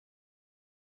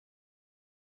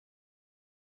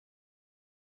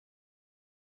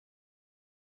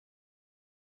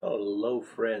Hello,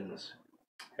 friends.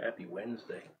 Happy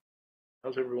Wednesday.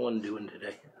 How's everyone doing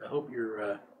today? I hope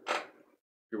your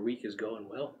week is going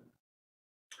well.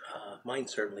 Mine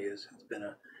certainly is. It's been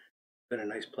a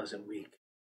nice, pleasant week.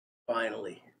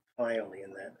 Finally,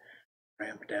 in that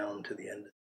ramp down to the end.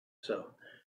 So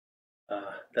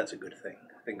that's a good thing.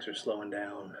 Things are slowing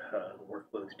down. The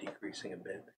workload's decreasing a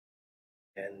bit,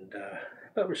 and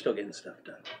but we're still getting stuff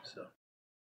done. So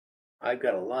I've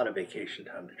got a lot of vacation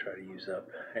time to try to use up,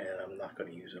 and I'm not going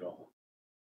to use it all.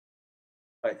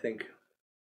 I think I'm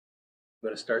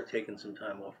going to start taking some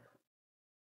time off.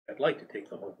 I'd like to take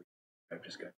the whole week. I've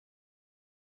just got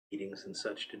meetings and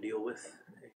such to deal with,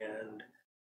 and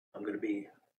I'm going to be,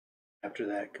 after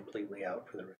that, completely out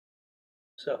for the rest.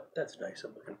 So that's nice.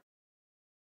 I'm looking,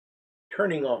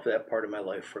 turning off that part of my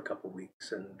life for a couple of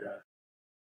weeks and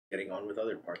getting on with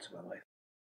other parts of my life.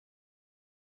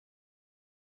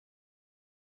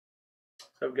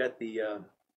 So I've got the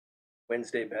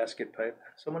Wednesday basket pipe.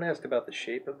 Someone asked about the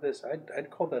shape of this. I'd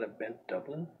call that a bent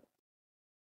Dublin.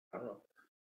 I don't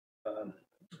know.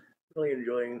 Really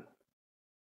enjoying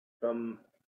some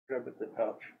grab at the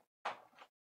pouch.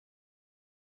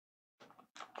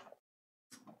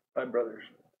 Five Brothers.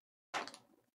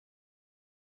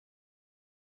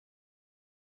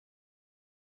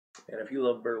 And if you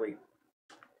love Burley,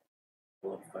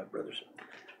 you'll love Five Brothers.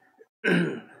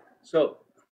 So,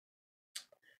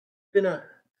 been a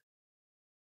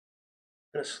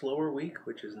slower week,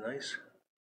 which is nice.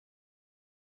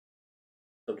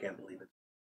 Still can't believe it.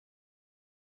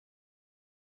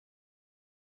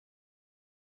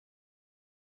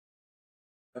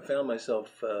 I found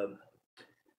myself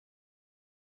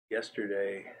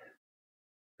today,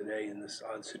 in this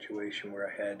odd situation where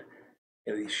I had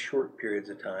these short periods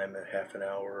of time, a half an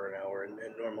hour, and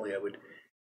normally I would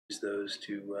use those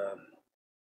to,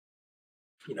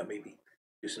 maybe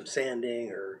do some sanding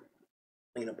or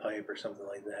clean a pipe or something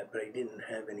like that. But I didn't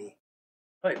have any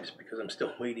pipes because I'm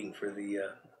still waiting for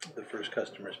the first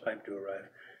customer's pipe to arrive.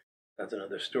 That's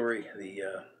another story.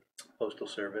 The Postal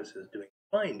Service is doing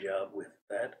a fine job with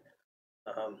that.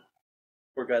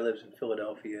 Poor guy lives in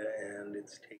Philadelphia, and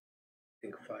it's taking, I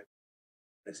think, 5 minutes.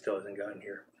 It still hasn't gotten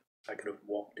here. I could have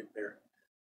walked it there.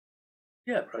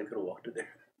 Yeah, I probably could have walked it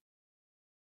there.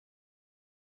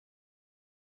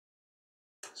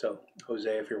 So, Jose,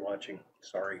 if you're watching,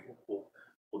 sorry. We'll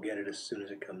get it as soon as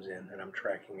it comes in, and I'm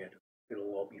tracking it.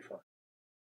 It'll all be fine.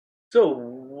 So,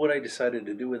 what I decided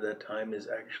to do with that time is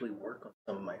actually work on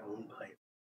some of my own pipe.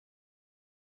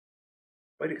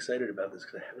 Quite excited about this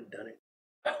because I haven't done it.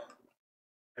 I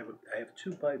have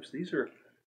 2 pipes. These are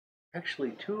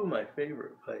actually 2 of my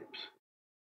favorite pipes.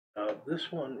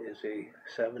 This one is a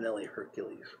Savinelli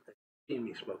Hercules. I've seen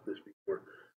me smoke this before.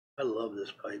 I love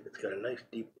this pipe. It's got a nice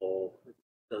deep bowl. It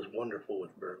does wonderful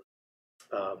with Burley.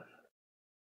 If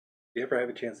you ever have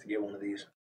a chance to get one of these,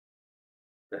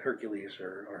 the Hercules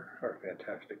are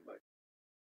fantastic pipes.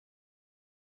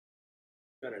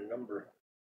 Got a number.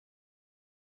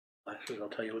 Actually, I'll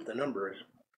tell you what the number is.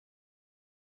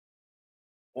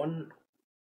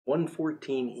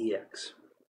 114EX.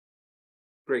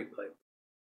 Great pipe.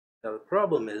 Now the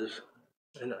problem is,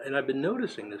 and I've been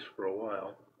noticing this for a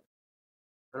while.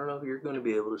 I don't know if you're going to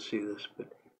be able to see this,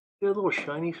 but you have a little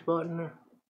shiny spot in there,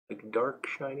 like a dark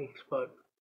shiny spot.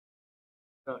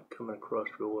 Not coming across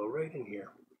real well right in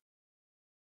here.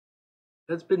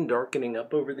 That's been darkening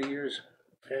up over the years,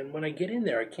 and when I get in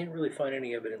there, I can't really find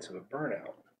any evidence of a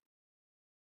burnout.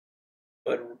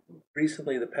 But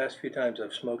recently, the past few times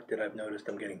I've smoked it, I've noticed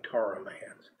I'm getting tar on my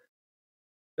hands.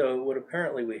 So what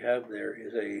apparently we have there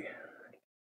is a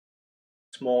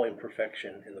small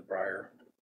imperfection in the briar.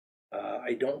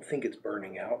 I don't think it's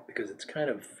burning out because it's kind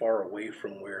of far away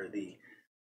from where the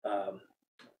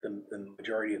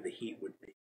majority of the heat would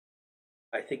be.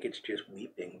 I think it's just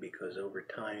weeping because over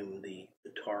time the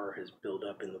tar has built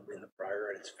up in the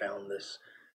briar and it's found this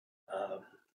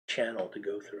channel to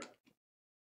go through.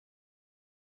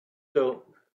 So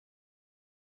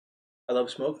I love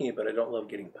smoking it, but I don't love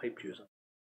getting pipe juice on it.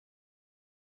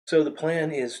 So the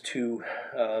plan is to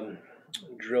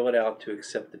drill it out to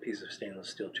accept the piece of stainless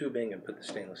steel tubing and put the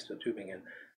stainless steel tubing in.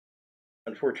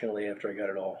 Unfortunately, after I got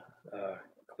it all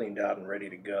cleaned out and ready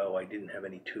to go, I didn't have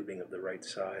any tubing of the right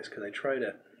size because I try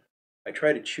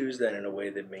to choose that in a way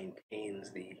that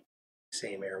maintains the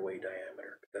same airway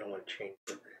diameter. I don't want to change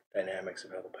the dynamics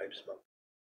of how the pipe smokes.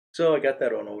 So I got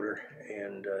that on order,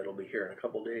 and it'll be here in a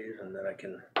couple days, and then I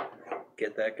can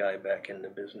get that guy back into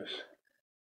business.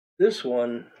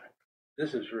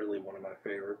 This is really one of my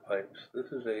favorite pipes.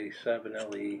 This is a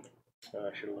Savinelli.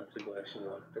 I should have left the glasses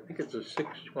on. I think it's a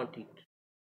 620.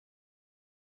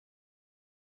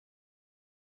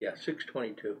 Yeah,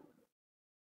 622.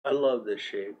 I love this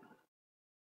shape.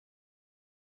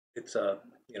 It's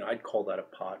I'd call that a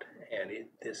pot, and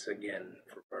this again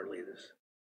for barley.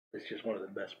 This is just one of the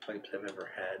best pipes I've ever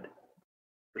had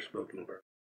for smoking bourbon.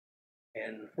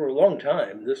 And for a long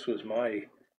time, this was my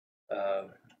uh,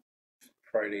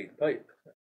 Friday pipe.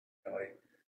 You know,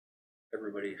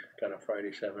 everybody got a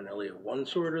Friday 7 of one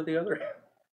sort or the other,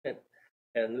 and,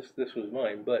 and this was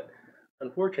mine. But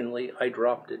unfortunately, I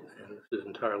dropped it, and this is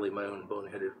entirely my own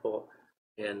boneheaded fault.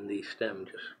 And the stem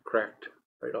just cracked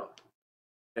right off.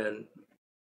 And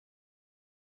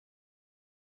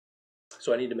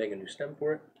so I need to make a new stem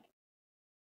for it.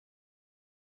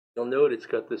 You'll note it's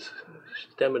got this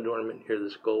stem adornment here,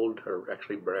 this gold, or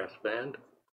actually brass band.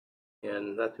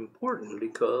 And that's important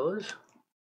because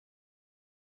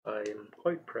I am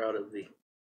quite proud of the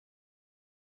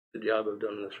job I've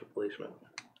done in this replacement.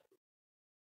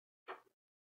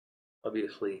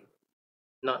 Obviously,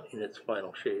 not in its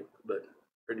final shape, but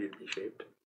ready to be shaped.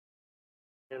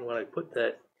 And when I put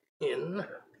that in,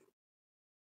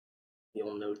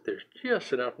 you'll note there's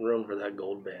just enough room for that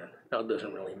gold band. Now it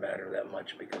doesn't really matter that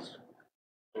much because it's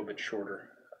a little bit shorter.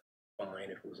 Fine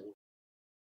if it was a little,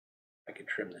 I could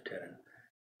trim the tenon.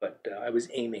 But I was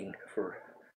aiming for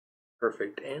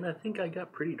perfect, and I think I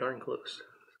got pretty darn close.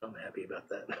 So I'm happy about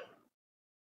that.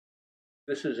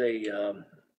 This is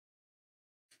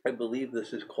I believe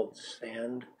this is called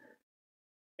Sand,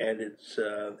 and it's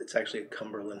actually a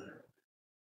Cumberland.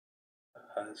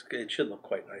 It should look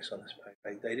quite nice on this pipe.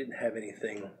 I didn't have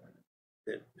anything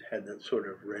that had that sort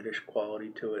of reddish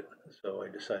quality to it, so I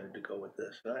decided to go with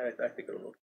this. And I think it'll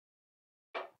look.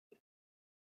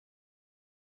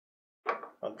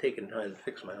 I'm taking time to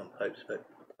fix my own pipes, but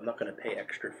I'm not going to pay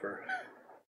extra for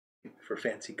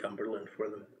fancy Cumberland for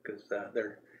them because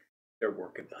they're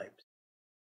working pipes.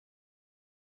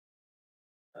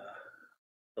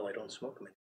 So I don't smoke them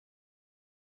anymore.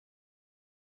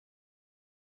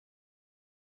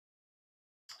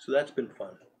 So that's been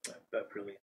fun. I've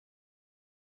really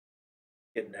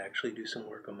getting to actually do some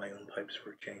work on my own pipes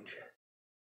for a change.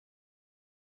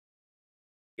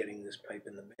 Getting this pipe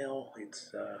in the mail,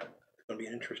 it's going to be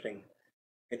an interesting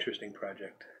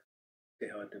project. See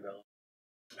how it develops.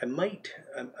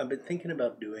 I've been thinking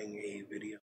about doing a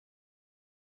video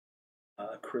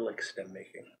acrylic stem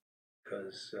making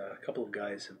because a couple of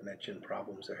guys have mentioned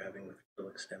problems they're having with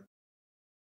acrylic stem.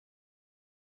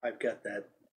 I've got that,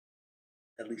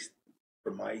 at least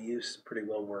for my use, pretty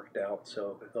well worked out,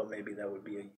 so I thought maybe that would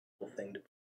be a useful thing to.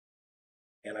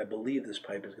 And I believe this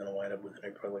pipe is going to wind up with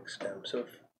an acrylic stem, so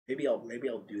maybe I'll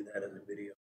do that as a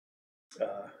video,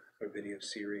 or video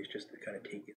series, just to kind of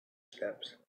take it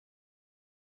steps.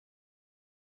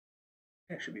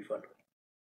 That should be fun.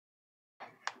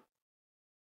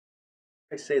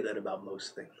 I say that about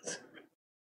most things.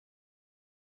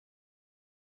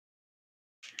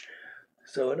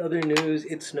 So in other news,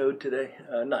 it snowed today.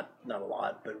 Not a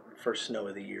lot, but first snow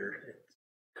of the year. It's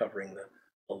covering the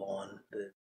lawn.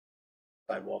 The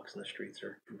sidewalks and the streets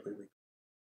are completely.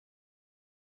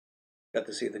 Got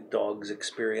to see the dogs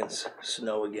experience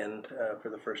snow again for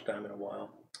the first time in a while.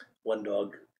 One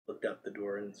dog looked out the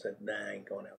door and said, "Nah, I ain't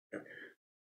going out there."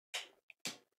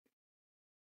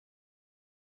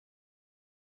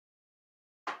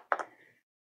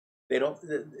 They don't.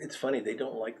 It's funny. They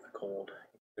don't like the cold.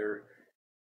 They're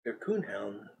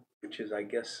coonhound, which is, I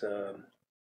guess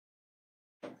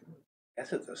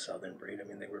it's a southern breed. I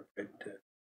mean, they were bred to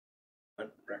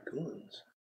hunt raccoons.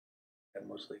 That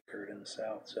mostly occurred in the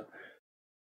south. So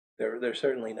they're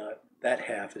certainly not. That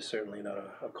half is certainly not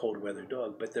a cold weather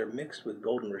dog, but they're mixed with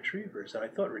golden retrievers, and I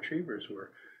thought retrievers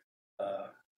were,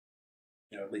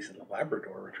 at least the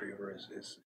Labrador Retriever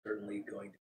is certainly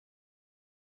going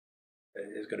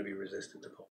to be resistant to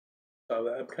cold.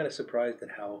 So I'm kind of surprised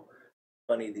at how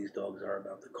funny these dogs are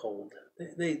about the cold.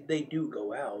 They do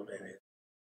go out, and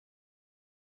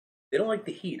they don't like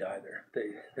the heat either.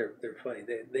 They're funny.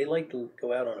 They like to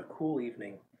go out on a cool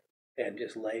evening and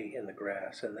just lay in the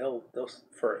grass, and they'll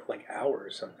for like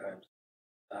hours sometimes.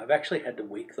 I've actually had to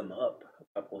wake them up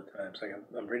a couple of times. Like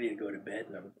I'm ready to go to bed,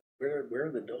 and where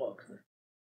are the dogs? And,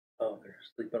 oh, they're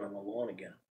sleeping on the lawn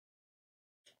again.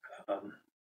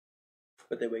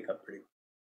 But they wake up pretty.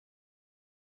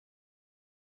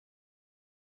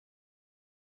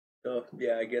 So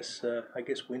yeah, I guess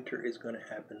winter is going to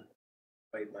happen.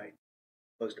 My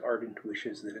most ardent wish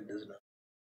is that it does not.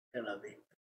 Cannot be.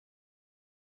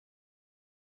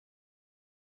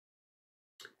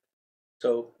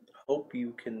 So hope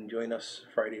you can join us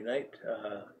Friday night.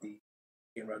 The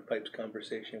Rod Pipes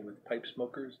conversation with pipe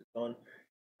smokers is on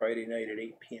Friday night at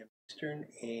 8 p.m. Eastern,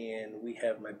 and we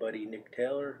have my buddy Nick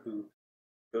Taylor, who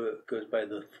goes by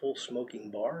the Full Smoking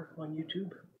Bar on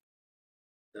YouTube.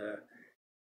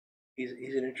 He's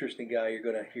an interesting guy. You're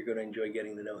gonna enjoy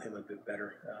getting to know him a bit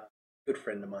better. Good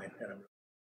friend of mine, and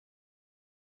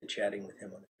I'm chatting with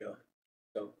him on the show.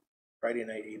 So Friday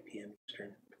night, 8 p.m.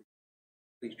 Eastern.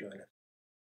 Please join us.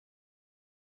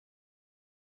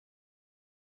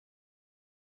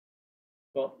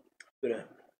 Well, I'm gonna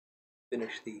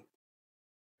finish the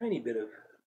tiny bit of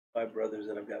Five Brothers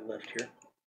that I've got left here,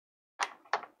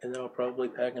 and then I'll probably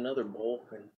pack another bowl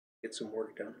and get some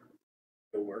work done.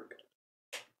 Go work.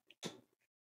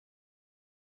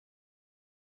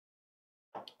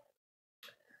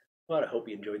 But I hope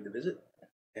you enjoyed the visit,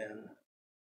 and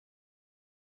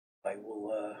I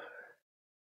will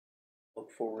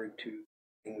look forward to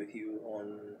being with you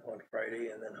on Friday,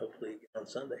 and then hopefully on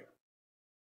Sunday.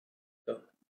 So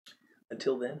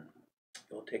until then,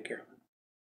 you'll take care.